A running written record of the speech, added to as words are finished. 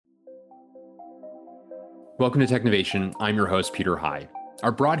Welcome to Technovation. I'm your host, Peter High.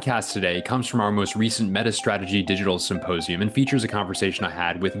 Our broadcast today comes from our most recent MetaStrategy Digital Symposium and features a conversation I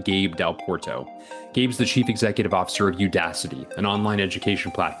had with Gabe Dal Porto. Gabe's the Chief Executive Officer of Udacity, an online education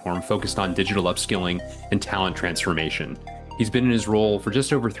platform focused on digital upskilling and talent transformation. He's been in his role for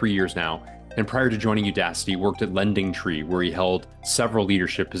just over 3 years now, and prior to joining Udacity, worked at LendingTree, where he held several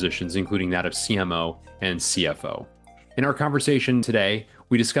leadership positions, including that of CMO and CFO. In our conversation today,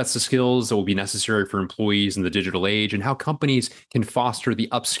 we discuss the skills that will be necessary for employees in the digital age and how companies can foster the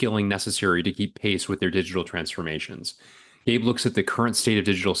upskilling necessary to keep pace with their digital transformations. Gabe looks at the current state of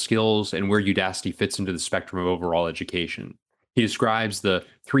digital skills and where Udacity fits into the spectrum of overall education. He describes the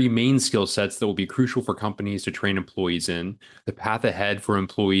 3 main skill sets that will be crucial for companies to train employees in, the path ahead for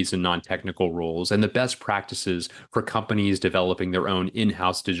employees in non-technical roles, and the best practices for companies developing their own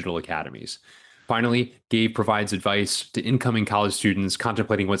in-house digital academies. Finally, Gabe provides advice to incoming college students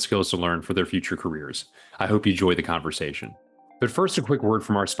contemplating what skills to learn for their future careers. I hope you enjoy the conversation. But first, a quick word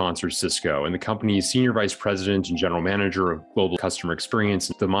from our sponsor, Cisco, and the company's Senior Vice President and General Manager of Global Customer Experience,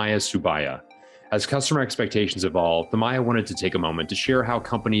 Thamaya Subaya. As customer expectations evolve, Thamaya wanted to take a moment to share how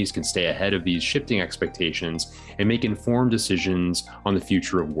companies can stay ahead of these shifting expectations and make informed decisions on the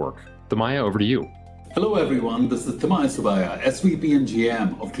future of work. Thamaya, over to you. Hello everyone, this is Thamaya Subaya, SVP and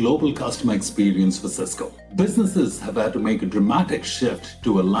GM of Global Customer Experience for Cisco. Businesses have had to make a dramatic shift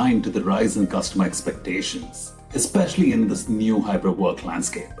to align to the rise in customer expectations, especially in this new hybrid work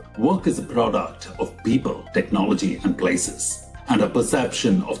landscape. Work is a product of people, technology, and places, and our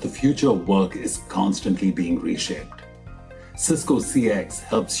perception of the future of work is constantly being reshaped. Cisco CX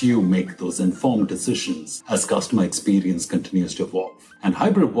helps you make those informed decisions as customer experience continues to evolve. And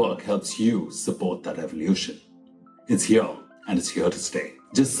hybrid work helps you support that evolution. It's here, and it's here to stay.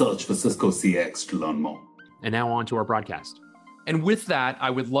 Just search for Cisco CX to learn more. And now on to our broadcast. And with that, I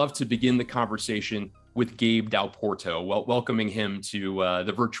would love to begin the conversation with Gabe Dal Porto, welcoming him to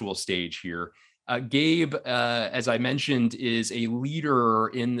the virtual stage here. Gabe, as I mentioned, is a leader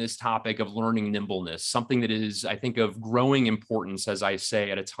in this topic of learning nimbleness, something that is, I think, of growing importance, as I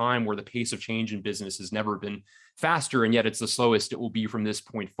say, at a time where the pace of change in business has never been faster, and yet it's the slowest it will be from this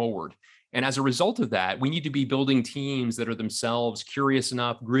point forward. And as a result of that, we need to be building teams that are themselves curious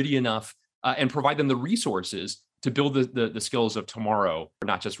enough, gritty enough, and provide them the resources to build the skills of tomorrow,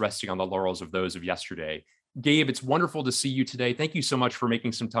 not just resting on the laurels of those of yesterday. Gabe, it's wonderful to see you today. Thank you so much for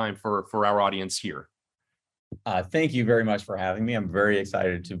making some time for our audience here. Thank you very much for having me. I'm very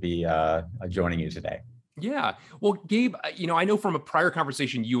excited to be joining you today. Yeah. Well, Gabe, I know from a prior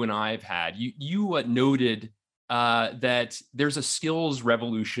conversation you and I have had, you noted that there's a skills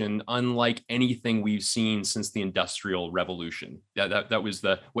revolution unlike anything we've seen since the Industrial Revolution. That was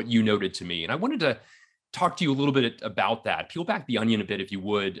what you noted to me. And I wanted to talk to you a little bit about that. Peel back the onion a bit, if you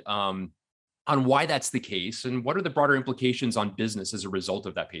would, on why that's the case and what are the broader implications on business as a result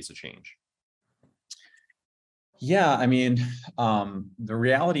of that pace of change? Yeah, the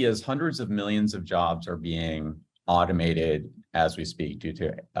reality is hundreds of millions of jobs are being automated as we speak due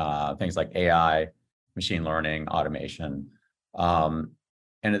to things like AI, machine learning, automation. And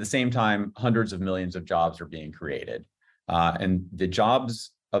at the same time, hundreds of millions of jobs are being created. And the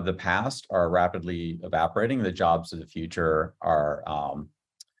jobs of the past are rapidly evaporating. The jobs of the future are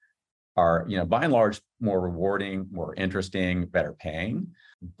by and large more rewarding, more interesting, better paying,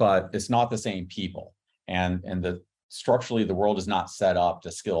 but it's not the same people. And structurally, the world is not set up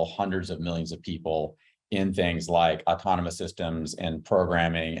to skill hundreds of millions of people in things like autonomous systems and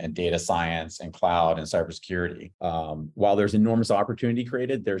programming and data science and cloud and cybersecurity. While there's enormous opportunity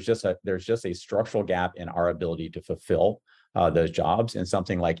created, there's just a structural gap in our ability to fulfill those jobs, and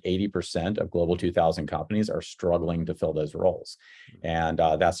something like 80% of Global 2000 companies are struggling to fill those roles. And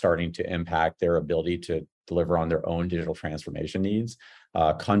that's starting to impact their ability to deliver on their own digital transformation needs.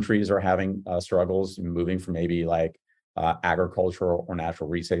 Countries are having struggles moving from maybe like agricultural or natural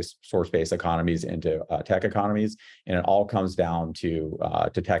resource-based economies into tech economies. And it all comes down to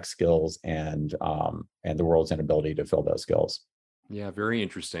tech skills and the world's inability to fill those skills. Yeah, very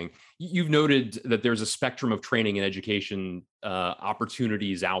interesting. You've noted that there's a spectrum of training and education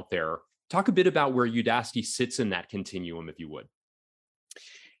opportunities out there. Talk a bit about where Udacity sits in that continuum, if you would.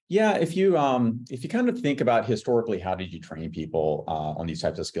 Yeah, if you kind of think about historically, how did you train people on these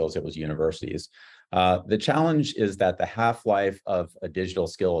types of skills? It was universities. The challenge is that the half-life of a digital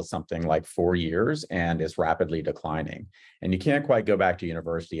skill is something like 4 years and is rapidly declining. And you can't quite go back to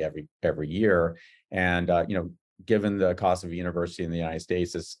university every year. And given the cost of a university in the United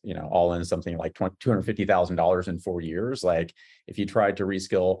States is, all in something like $250,000 in 4 years. Like if you tried to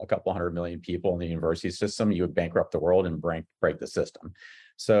reskill a couple 100 million people in the university system, you would bankrupt the world and break the system.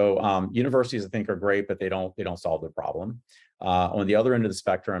 So universities, I think, are great, but they don't solve the problem. On the other end of the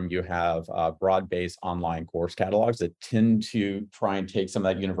spectrum, you have broad-based online course catalogs that tend to try and take some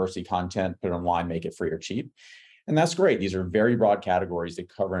of that university content, put it online, make it free or cheap. And that's great. These are very broad categories that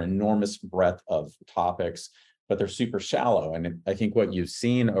cover an enormous breadth of topics, but they're super shallow. And I think what you've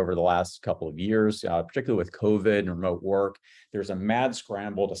seen over the last couple of years, particularly with COVID and remote work, there's a mad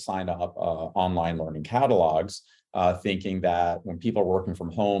scramble to sign up online learning catalogs, thinking that when people are working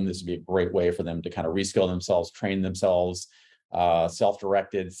from home, this would be a great way for them to kind of reskill themselves, train themselves,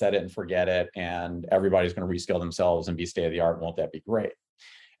 self-directed, set it and forget it, and everybody's going to reskill themselves and be state-of-the-art. Won't that be great?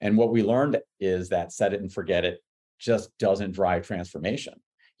 And what we learned is that set it and forget it just doesn't drive transformation.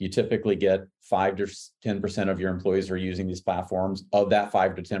 You typically get 5 to 10% of your employees are using these platforms. Of that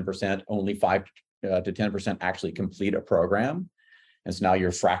 5 to 10%, only 5 to 10% actually complete a program. And so now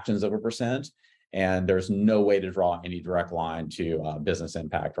you're fractions of a percent, and there's no way to draw any direct line to business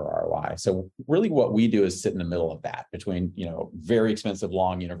impact or ROI. So really what we do is sit in the middle of that between, very expensive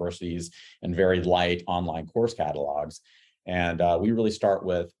long universities and very light online course catalogs. And we really start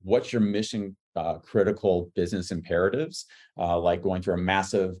with what's your mission critical business imperatives, like going through a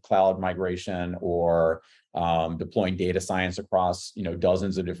massive cloud migration or deploying data science across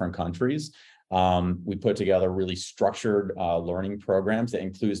dozens of different countries. We put together really structured learning programs that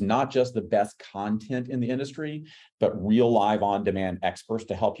includes not just the best content in the industry, but real live on-demand experts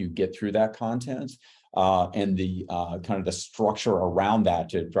to help you get through that content. And the kind of the structure around that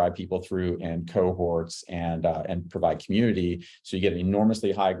to drive people through in cohorts and provide community, so you get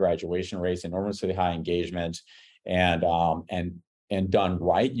enormously high graduation rates, enormously high engagement, and done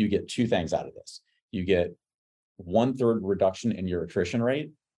right, you get two things out of this. You get 1/3 reduction in your attrition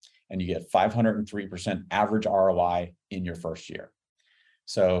rate, and you get 503% average ROI in your first year.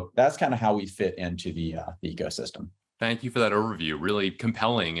 So that's kind of how we fit into the ecosystem. Thank you for that overview. Really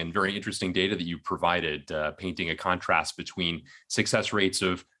compelling and very interesting data that you provided, painting a contrast between success rates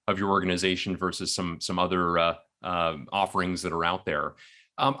of your organization versus some other offerings that are out there.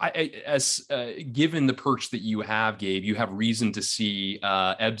 Given the perch that you have, Gabe, you have reason to see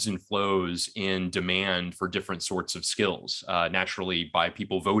ebbs and flows in demand for different sorts of skills, naturally by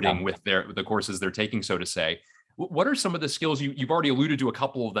people voting with the courses they're taking, so to say. What are some of the skills you've already alluded to a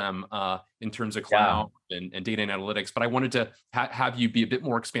couple of them in terms of cloud and data and analytics, but I wanted to have you be a bit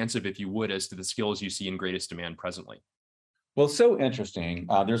more expansive, if you would, as to the skills you see in greatest demand presently. Well, it's so interesting.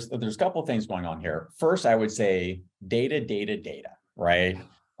 There's a couple of things going on here. First, I would say data, right?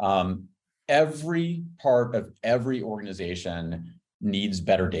 Every part of every organization needs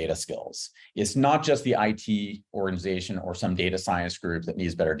better data skills. It's not just the IT organization or some data science group that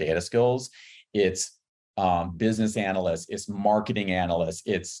needs better data skills. It's business analysts, it's marketing analysts,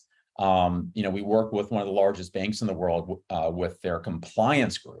 it's, we work with one of the largest banks in the world with their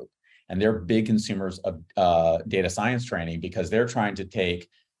compliance group, and they're big consumers of data science training because they're trying to take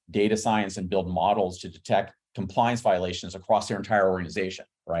data science and build models to detect compliance violations across their entire organization,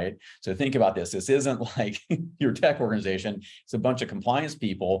 right? So think about this. This isn't like your tech organization. It's a bunch of compliance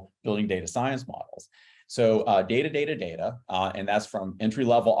people building data science models. So data, and that's from entry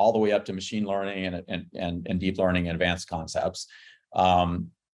level all the way up to machine learning and deep learning and advanced concepts.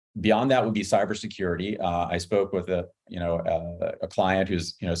 Beyond that would be cybersecurity. I spoke with a client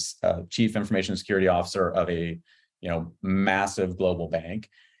who's chief information security officer of a massive global bank,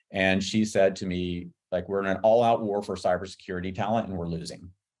 and she said to me, like, we're in an all-out war for cybersecurity talent and we're losing.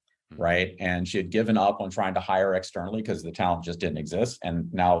 Right. And she had given up on trying to hire externally because the talent just didn't exist.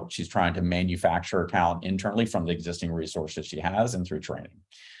 And now she's trying to manufacture talent internally from the existing resources she has and through training.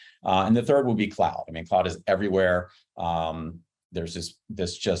 And the third will be cloud. I mean, cloud is everywhere. There's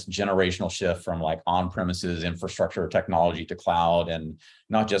this just generational shift from like on-premises infrastructure technology to cloud, and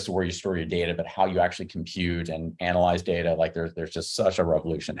not just where you store your data, but how you actually compute and analyze data. Like there's just such a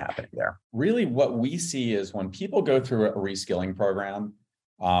revolution happening there. Really, what we see is when people go through a reskilling program,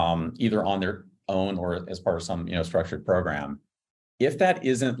 either on their own or as part of some structured program, if that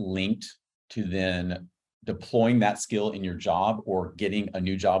isn't linked to then deploying that skill in your job or getting a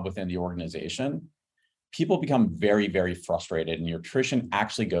new job within the organization, people become very, very frustrated and your attrition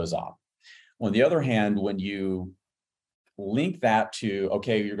actually goes up. On the other hand, when you link that to,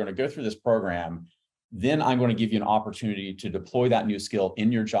 okay, you're going to go through this program, then I'm going to give you an opportunity to deploy that new skill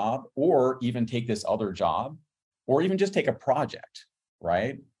in your job, or even take this other job, or even just take a project,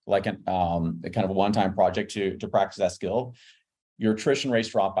 right? Like a kind of a one-time project to practice that skill, your attrition rates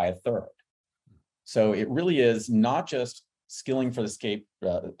drop by 1/3. So it really is not just skilling for the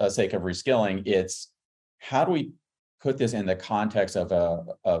sake of reskilling. It's how do we put this in the context of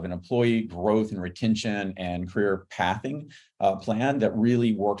an employee growth and retention and career pathing plan that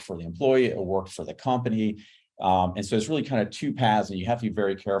really worked for the employee, it worked for the company. And so it's really kind of two paths, and you have to be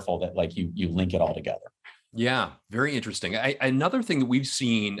very careful that like you link it all together. Yeah, very interesting. Another thing that we've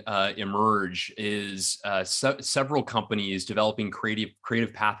seen emerge is several companies developing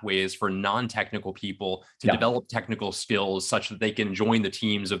creative pathways for non-technical people to develop technical skills such that they can join the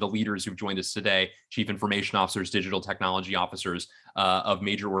teams of the leaders who've joined us today, chief information officers, digital technology officers of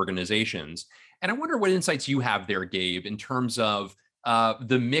major organizations. And I wonder what insights you have there, Gabe, in terms of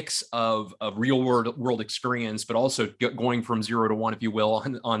the mix of real world experience, but also going from 0 to 1, if you will,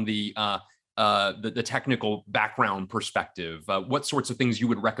 on the technical background perspective. What sorts of things you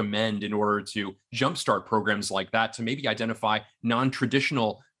would recommend in order to jumpstart programs like that to maybe identify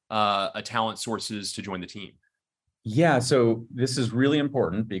non-traditional talent sources to join the team? Yeah, so this is really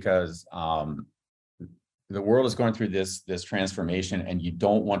important because the world is going through this transformation, and you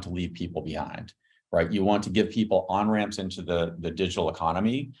don't want to leave people behind, right? You want to give people on-ramps into the digital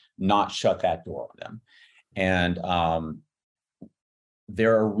economy, not shut that door on them. And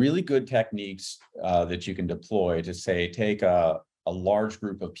there are really good techniques that you can deploy to say, take a large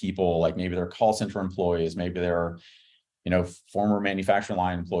group of people, like maybe they're call center employees, maybe they're, former manufacturing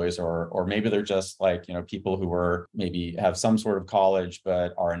line employees, or maybe they're just like, people who are maybe have some sort of college,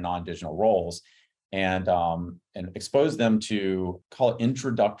 but are in non-digital roles, and expose them to, call it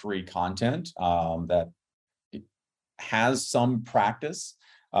introductory content that has some practice.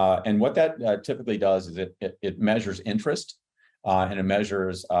 And what that typically does is it measures interest. And it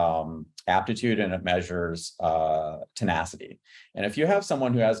measures aptitude, and it measures tenacity. And if you have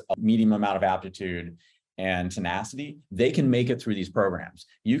someone who has a medium amount of aptitude and tenacity, they can make it through these programs.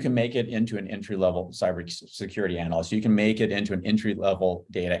 You can make it into an entry-level cybersecurity analyst. You can make it into an entry-level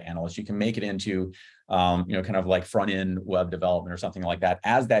data analyst. You can make it into, kind of like front-end web development or something like that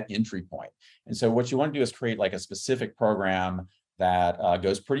as that entry point. And so what you want to do is create like a specific program that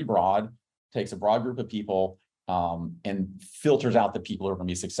goes pretty broad, takes a broad group of people, and filters out the people who are going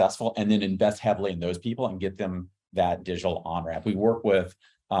to be successful, and then invest heavily in those people and get them that digital on-ramp. We work with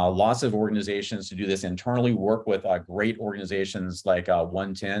lots of organizations to do this internally. We work with great organizations like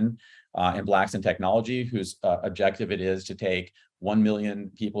 110 and Blackson Technology, whose objective it is to take 1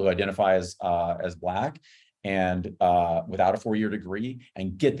 million people who identify as Black and without a 4-year degree,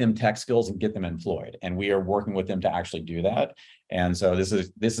 and get them tech skills and get them employed. And we are working with them to actually do that. And so this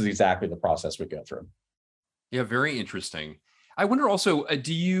is exactly the process we go through. Yeah, very interesting. I wonder also,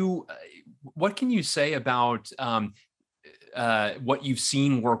 what can you say about what you've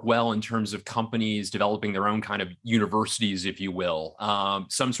seen work well in terms of companies developing their own kind of universities, if you will,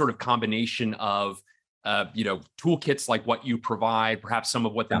 some sort of combination of, toolkits like what you provide, perhaps some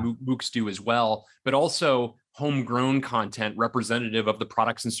of what the MOOCs do as well, but also homegrown content representative of the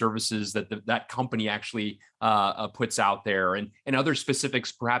products and services that that company actually puts out there, and other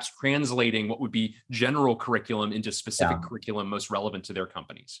specifics, perhaps translating what would be general curriculum into specific curriculum most relevant to their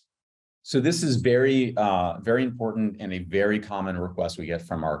companies. So this is very, very important, and a very common request we get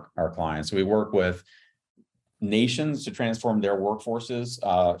from our clients. So we work with nations to transform their workforces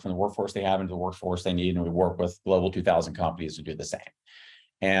from the workforce they have into the workforce they need, and we work with Global 2000 companies to do the same.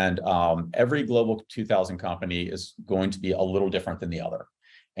 And every Global 2000 company is going to be a little different than the other.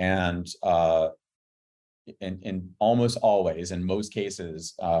 And almost always, in most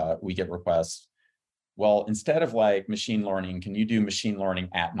cases, we get requests, well, instead of like machine learning, can you do machine learning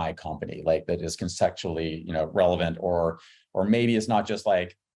at my company, like that is conceptually, relevant, or maybe it's not just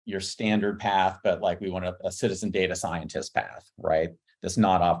like your standard path, but like we want a citizen data scientist path, right? That's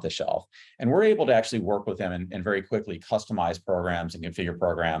not off the shelf. And we're able to actually work with them and very quickly customize programs and configure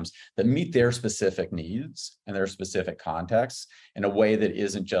programs that meet their specific needs and their specific contexts in a way that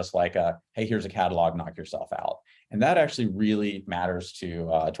isn't just like hey, here's a catalog, knock yourself out. And that actually really matters to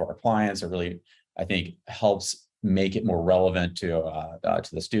our clients. It really, I think, helps make it more relevant to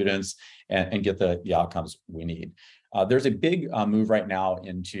the students and get the outcomes we need. There's a big move right now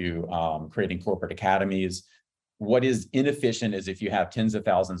into creating corporate academies. What is inefficient is if you have tens of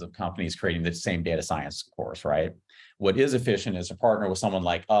thousands of companies creating the same data science course, right? What is efficient is to partner with someone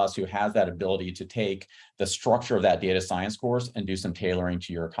like us who has that ability to take the structure of that data science course and do some tailoring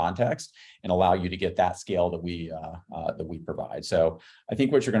to your context and allow you to get that scale that we provide. So I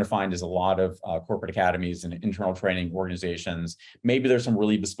think what you're going to find is a lot of corporate academies and internal training organizations. Maybe there's some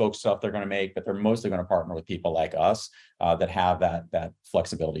really bespoke stuff they're going to make, but they're mostly going to partner with people like us that have that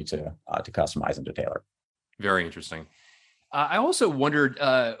flexibility to customize and to tailor. Very interesting. I also wondered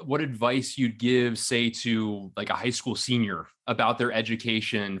what advice you'd give, say, to like a high school senior about their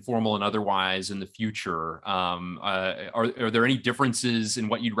education, formal and otherwise, in the future. Are there any differences in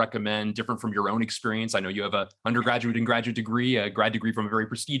what you'd recommend, different from your own experience? I know you have a undergraduate and graduate degree, a grad degree from a very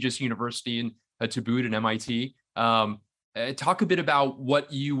prestigious university to boot, in MIT. Talk a bit about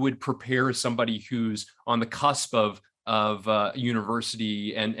what you would prepare somebody who's on the cusp of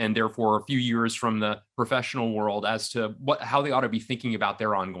university and therefore a few years from the professional world as to how they ought to be thinking about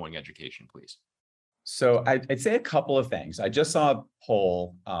their ongoing education, please. So I'd say a couple of things. I just saw a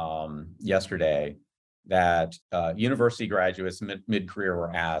poll yesterday that university graduates mid-career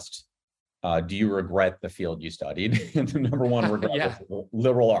were asked, do you regret the field you studied? And the number one regret was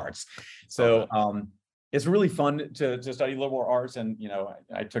liberal arts. So it's really fun to study liberal arts. And,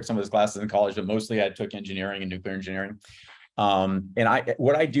 I took some of those classes in college, but mostly I took engineering and nuclear engineering. And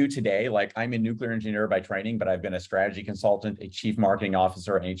what I do today, like I'm a nuclear engineer by training, but I've been a strategy consultant, a chief marketing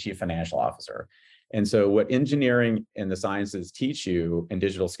officer, and a chief financial officer. And so what engineering and the sciences teach you and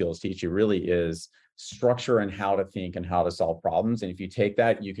digital skills teach you really is structure and how to think and how to solve problems. And if you take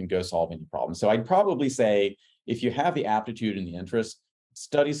that, you can go solve any problem. So I'd probably say, if you have the aptitude and the interest,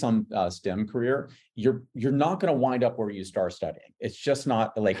 study some STEM career. You're not going to wind up where you start studying. It's just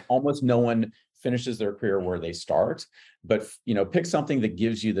not, like, almost no one finishes their career where they start, but pick something that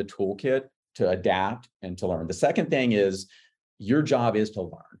gives you the toolkit to adapt and to learn. The second thing is your job is to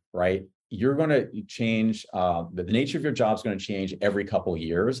learn, right? You're going to change, the nature of your job is going to change every couple of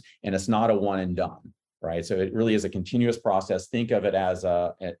years, and it's not a one and done, right? So it really is a continuous process. Think of it as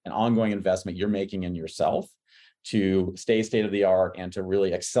an ongoing investment you're making in yourself to stay state of the art and to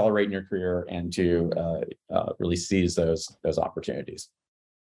really accelerate in your career and to really seize those opportunities.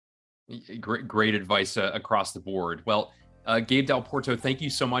 Great advice across the board. Well, Gabe Del Porto, thank you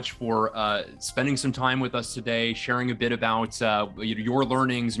so much for spending some time with us today, sharing a bit about your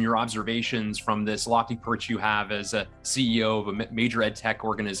learnings and your observations from this lofty perch you have as a CEO of a major ed tech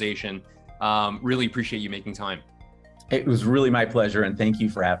organization. Really appreciate you making time. It was really my pleasure, and thank you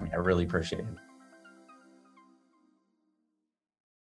for having me. I really appreciate it.